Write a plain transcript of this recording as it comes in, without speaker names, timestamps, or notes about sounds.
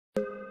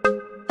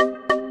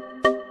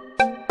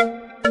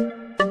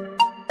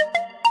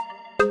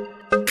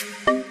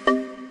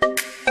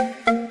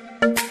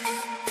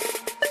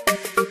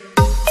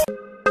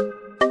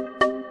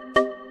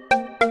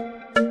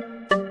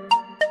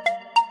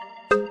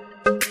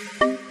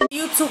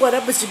So what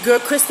up, it's your girl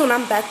Crystal and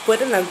I'm back with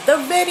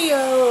another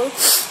video.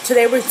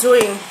 Today we're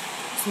doing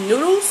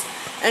noodles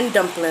and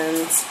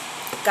dumplings.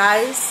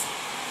 Guys,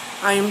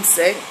 I am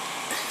sick,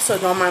 so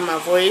don't mind my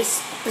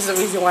voice. This is the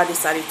reason why I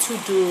decided to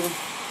do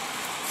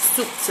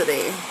soup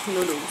today.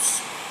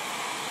 Noodles.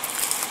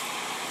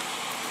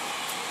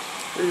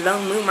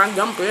 Love me my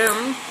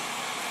dumpling.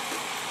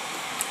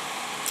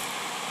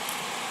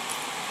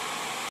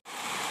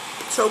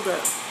 So good.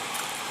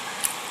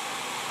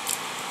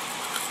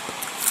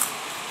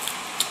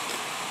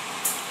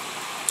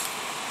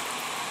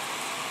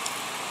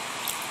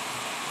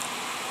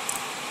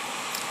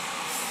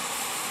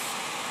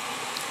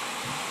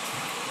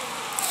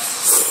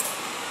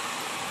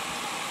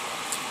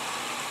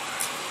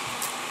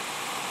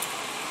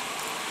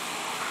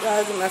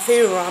 Guys, my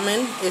favorite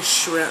ramen is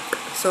shrimp.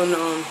 So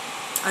no,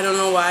 I don't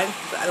know why,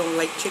 but I don't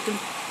like chicken.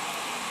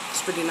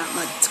 It's really not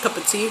my cup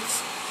of tea.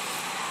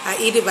 I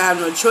eat it if I have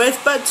no choice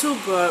but to,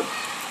 but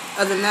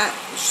other than that,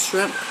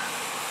 shrimp.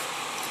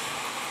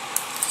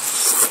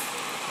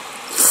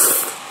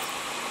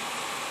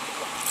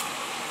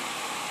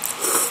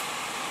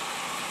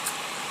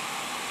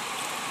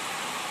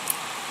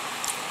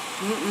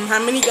 How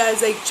many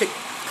guys like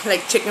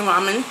chicken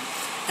ramen?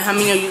 And how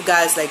many of you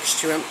guys like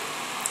shrimp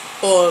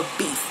or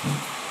beef?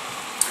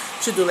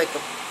 Should do like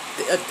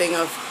a thing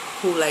of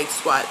who likes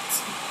what.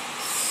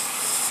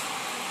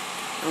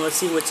 And we'll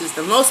see which is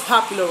the most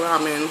popular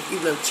ramen,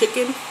 either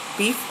chicken,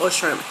 beef, or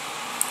shrimp.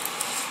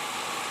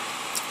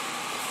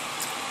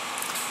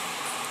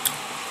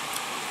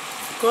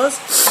 Of course,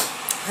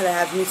 I gotta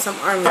have me some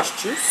orange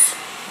juice.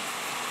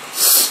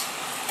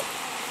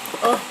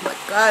 Oh my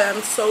god,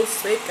 I'm so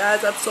sick,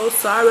 guys. I'm so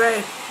sorry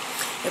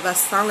if I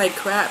sound like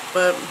crap,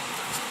 but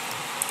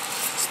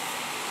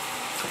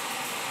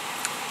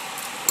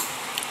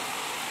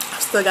I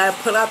still gotta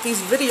put out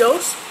these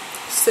videos,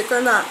 sick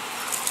or not.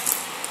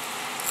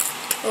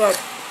 Look,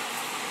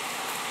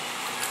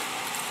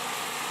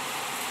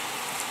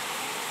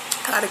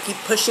 gotta keep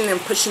pushing and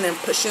pushing and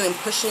pushing and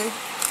pushing.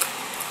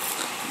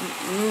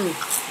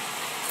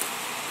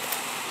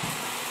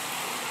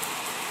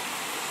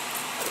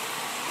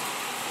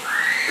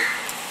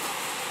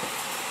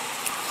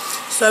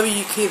 Sorry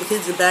you keep the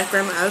kids in the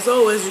background. As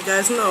always, you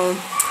guys know.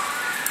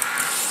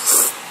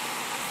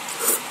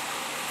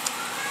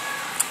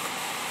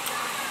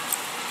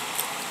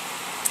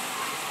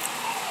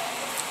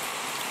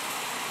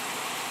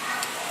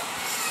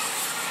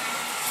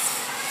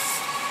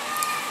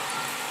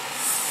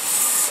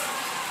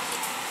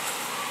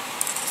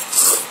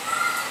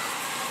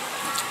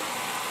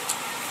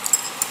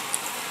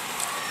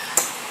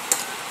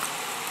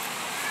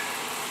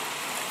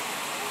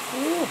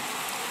 Ooh.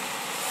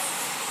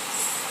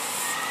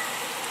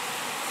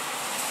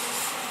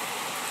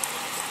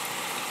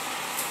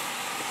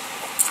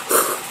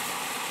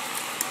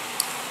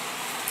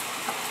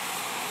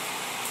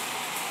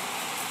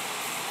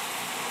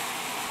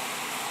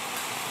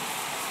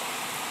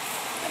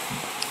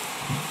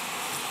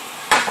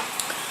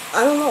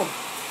 I don't know,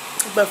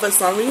 but for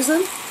some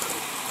reason,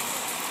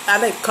 I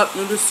like cup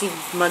noodle soup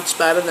much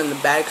better than the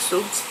bag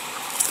soups.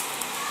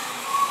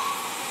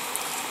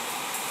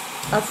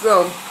 I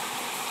feel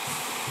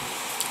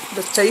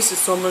the taste is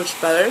so much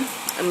better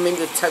and maybe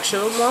the texture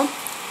a little more.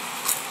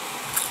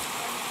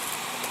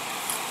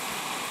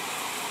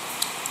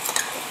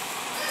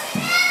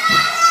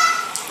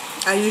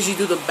 I usually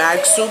do the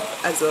bag soup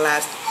as the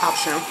last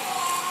option.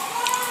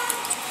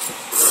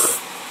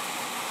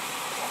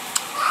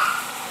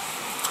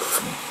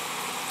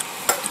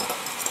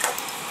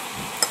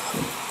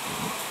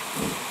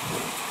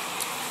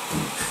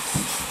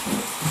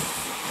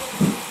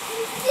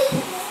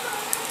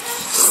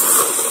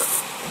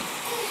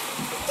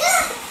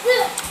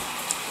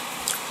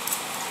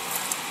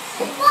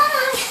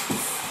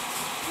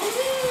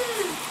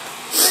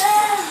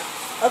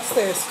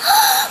 Upstairs.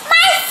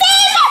 My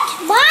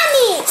favorite!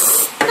 Mommy!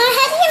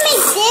 How do you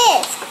make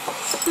this?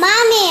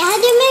 Mommy, how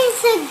do you make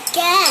this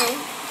again?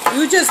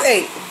 You just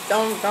ate.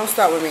 Don't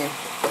start with me. No,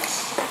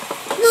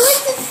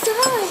 it's the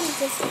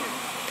sauce.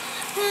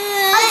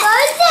 I go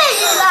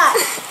take it back.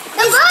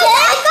 I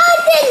go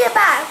take it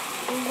back.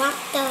 What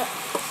the?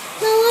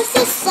 No, what's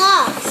the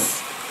sauce?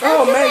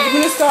 Oh man, give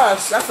me the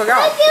sauce. I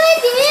forgot. What do I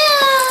do?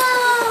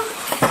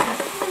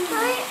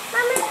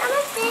 I'm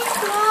a big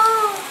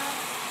small.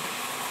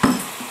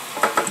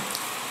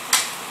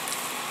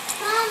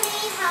 Mommy,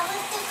 how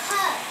was the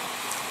cup?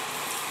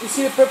 You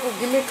see the purple?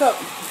 Give me a cup.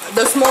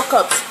 The small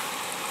cups.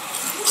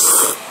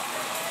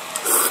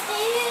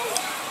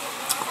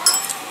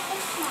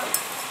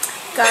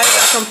 Guys,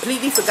 I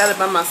completely forgot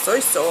about my soy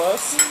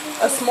sauce.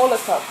 A smaller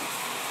cup.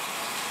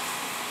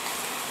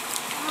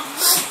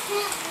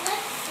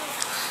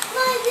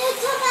 Mom, you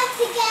come back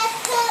to get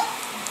the...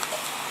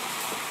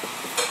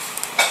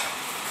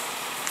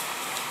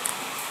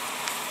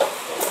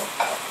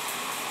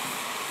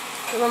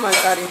 Oh my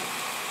god.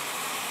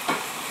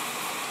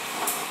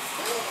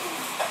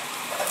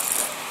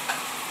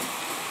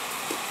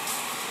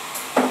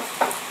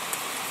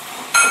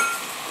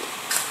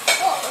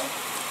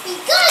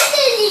 Because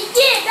he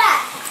did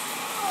that.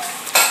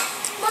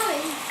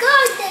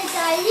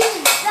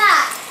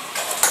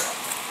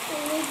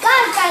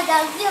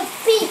 dog, your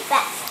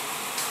feedback.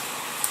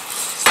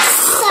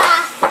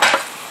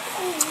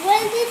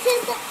 When this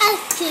is the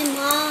ice cream,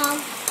 Mom.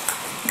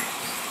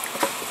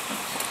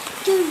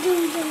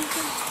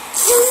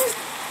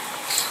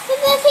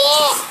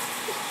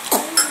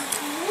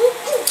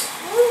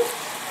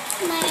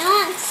 My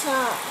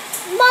answer.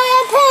 My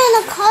pen in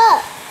a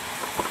cup.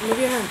 Move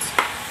your hands.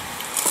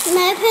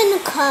 My pen in a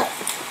cup.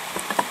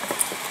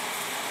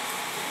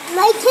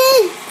 My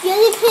pen, your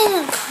pen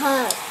in a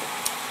cup.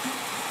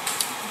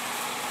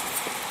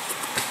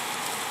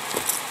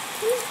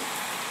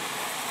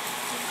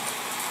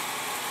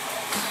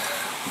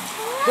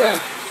 Yeah.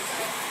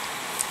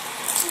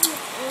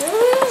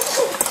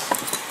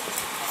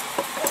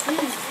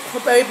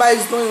 Hope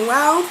everybody's doing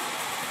well.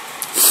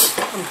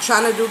 I'm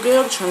trying to do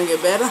good. I'm trying to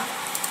get better.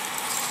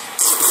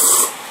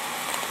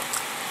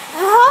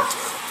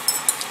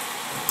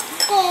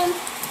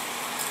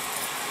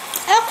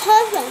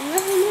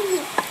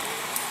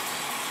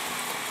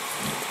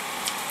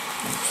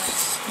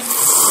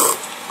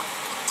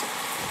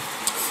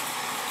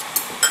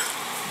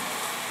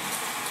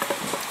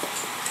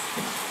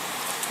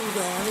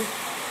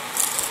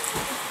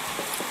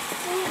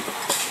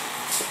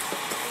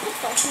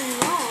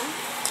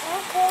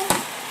 Okay.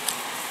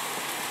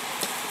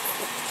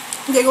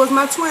 There goes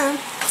my twin.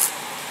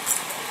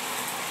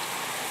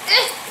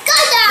 Go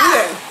down.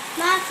 Yeah.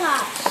 My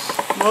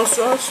sauce. More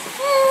sauce.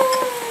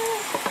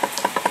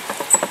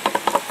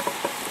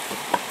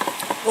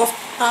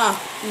 Oh,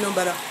 you know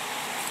better.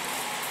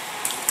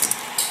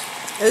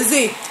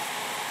 Izzy.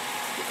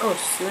 Oh,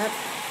 snap.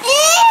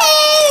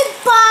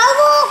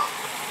 Bubble.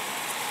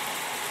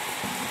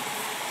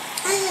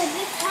 And a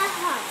big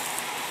hot.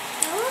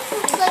 I want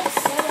some good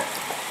syrup.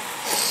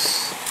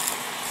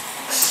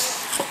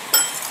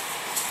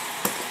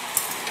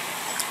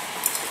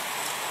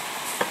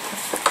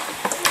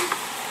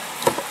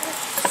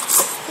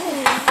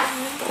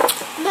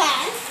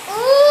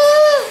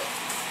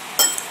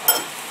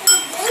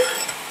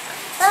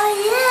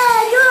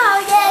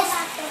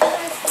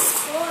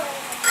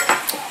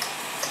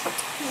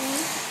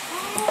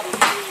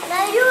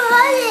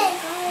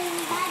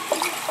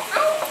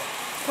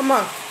 Come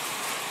on.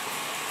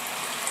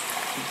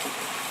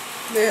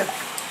 There.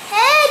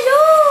 Hey,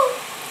 no.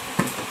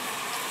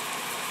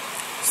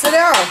 Sit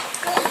down.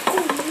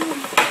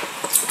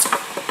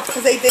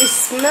 Because they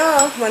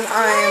smell when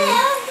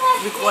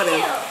I'm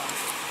recording.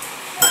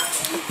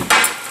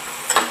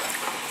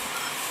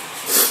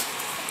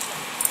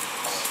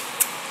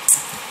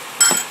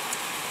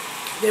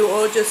 They were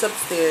all just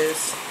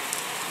upstairs.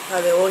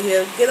 Now they're all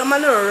here. Get on my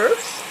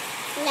nerves.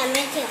 Yeah,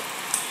 me too.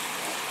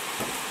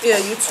 Yeah,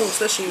 you too,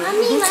 especially you.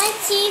 Mommy, my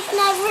teeth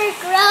never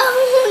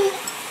grown.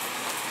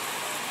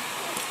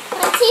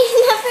 My teeth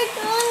never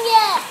grown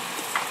yet.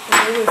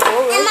 Moving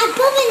forward. And my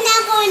boobies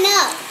not going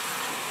up.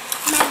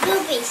 My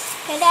boobies.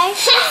 Could I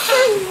have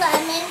some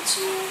lemon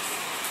juice?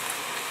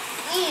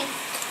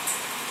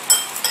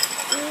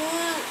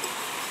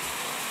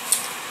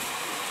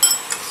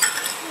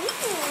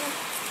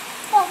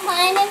 Don't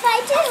mind if I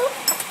do.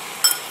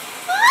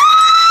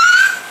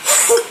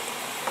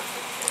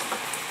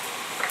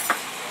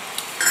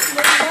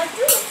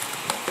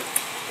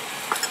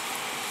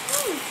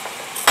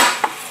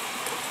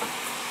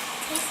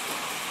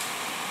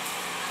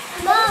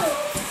 Mom,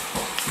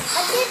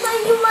 I think when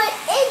you were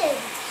eating,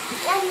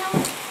 I know.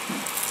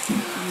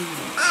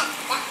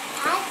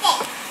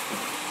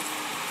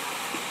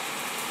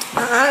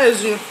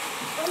 Is you?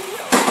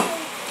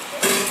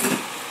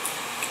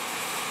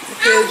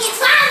 I'll get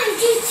fine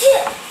with you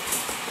too.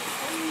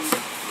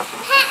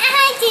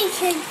 I think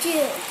you do.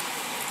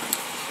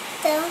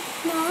 Don't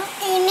know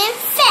in the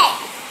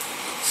face.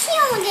 She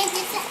only gets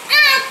it to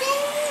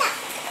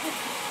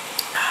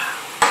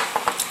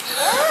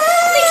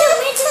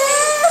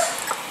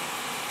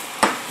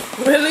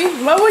Really?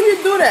 Why would you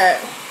do that?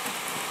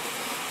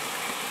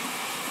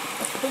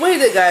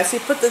 Wait it, guys. He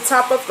put the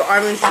top of the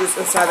orange juice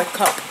inside a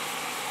cup.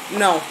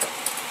 No.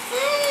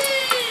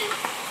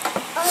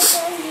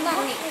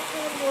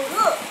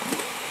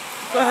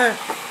 Go ahead.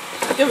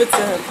 Give it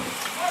to him.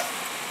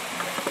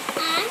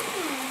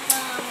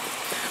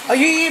 Are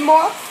you eating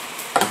more?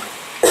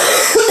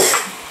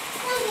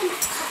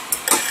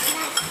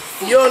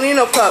 You don't need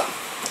no cup.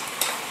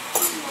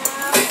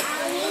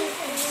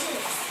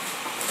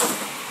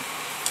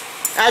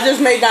 I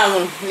just made that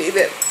one. Eat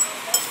it.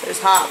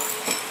 It's hot.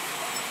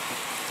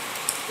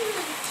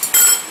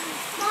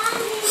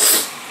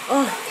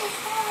 Oh.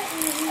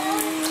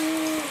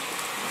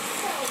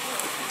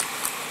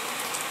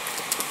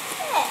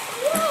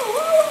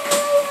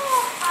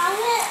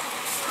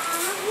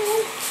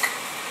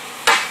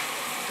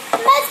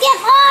 Let's get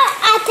more.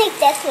 I'll take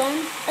this one.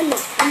 No,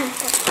 I'm going to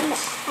take it.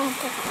 I'm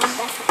take it.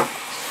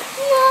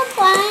 No,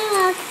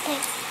 I'll take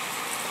it.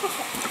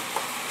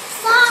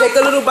 Take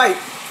a little bite.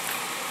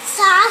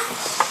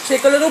 Sauce.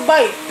 Take a little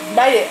bite.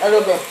 Bite it a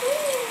little bit.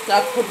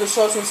 Now put the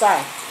sauce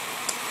inside.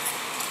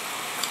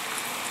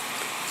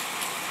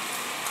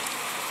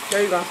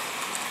 There you go.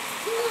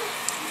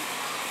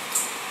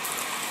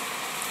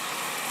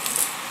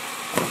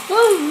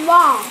 What's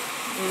wrong?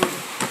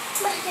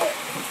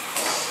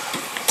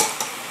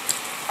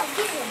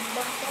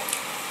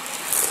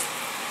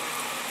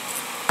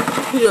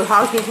 Your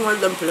house needs more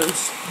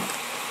dumplings.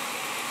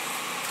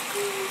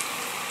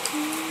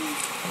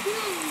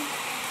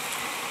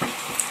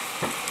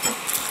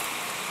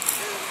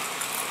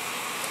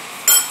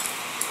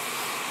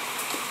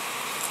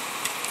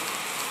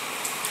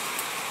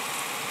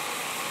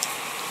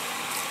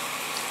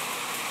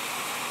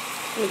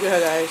 Look at her,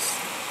 guys.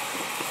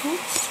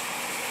 Oops.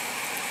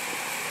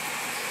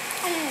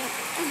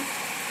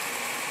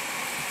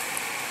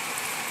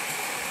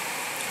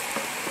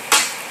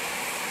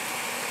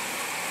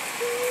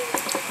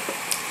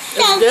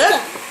 It's good?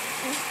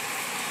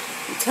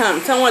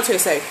 Tell me what it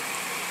tastes like.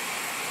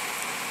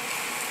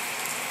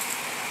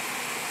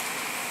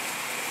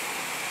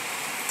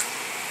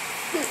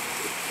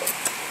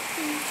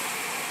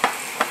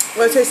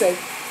 What it tastes like?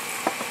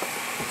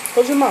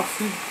 Close your mouth.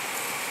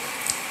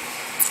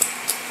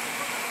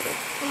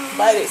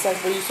 Bite it, so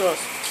for you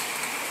sauce.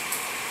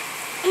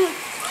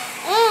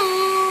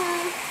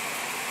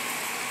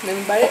 Let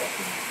me bite it.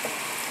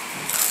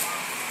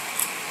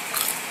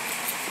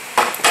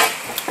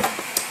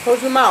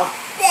 Close your mouth.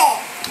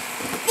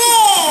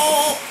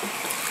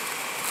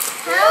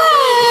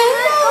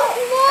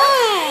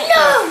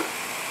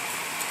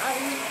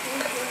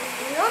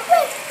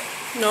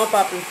 No,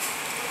 Papi.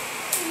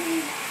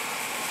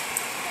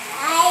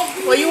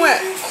 Where you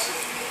at?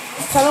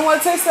 Tell him what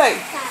it tastes like.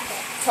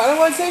 Tell him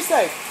what it tastes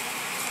like.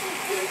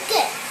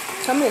 Good.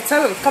 Come here,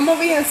 tell him. Come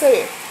over here and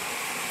say it.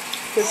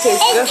 It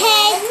tastes good.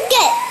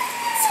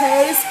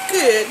 Tastes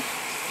good.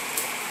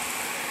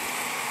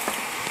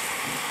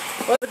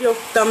 Video,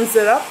 thumbs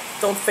it up.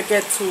 Don't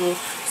forget to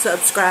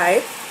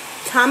subscribe,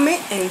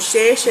 comment, and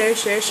share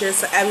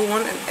so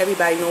everyone and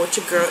everybody know what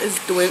your girl is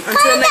doing.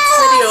 Until the next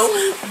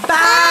video.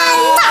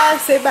 Bye.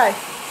 Say bye.